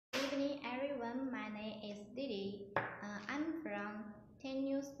morning everyone, my name is Didi. I'm from 10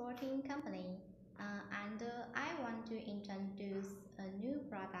 New Sporting Company and I want to introduce a new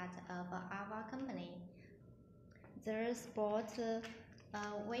product of our company. The sport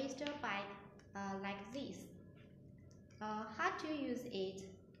waist bike like this. How to use it?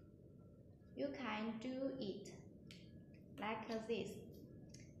 You can do it like this.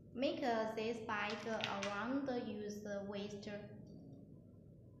 Make this bike around your waist.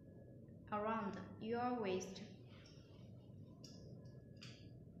 Around your waist.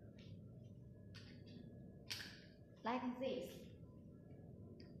 Like this.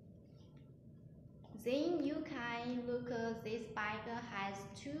 Then you can look this bag has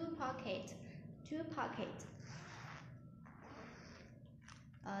two pockets.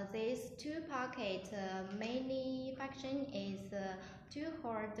 These two pockets mainly function is to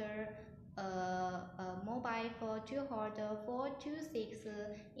hold a mobile phone, to hold 4 to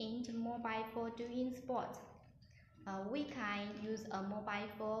 6-inch mobile phone doing sport. We can use a mobile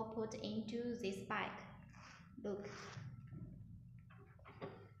phone put into this bag. Look.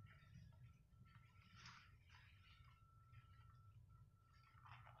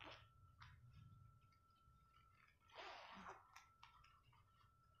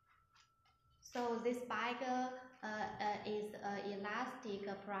 So this bag is an elastic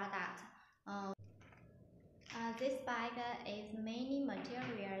product. This bag is many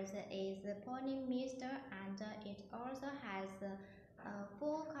materials, is polyester, and it also has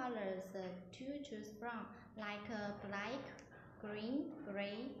 4 colors to choose from, like black, green,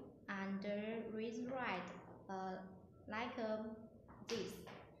 gray, and red, like this.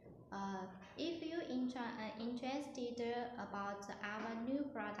 If you interested about our new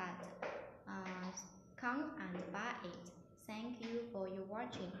product, come and buy it. Thank you for your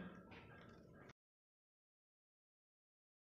watching.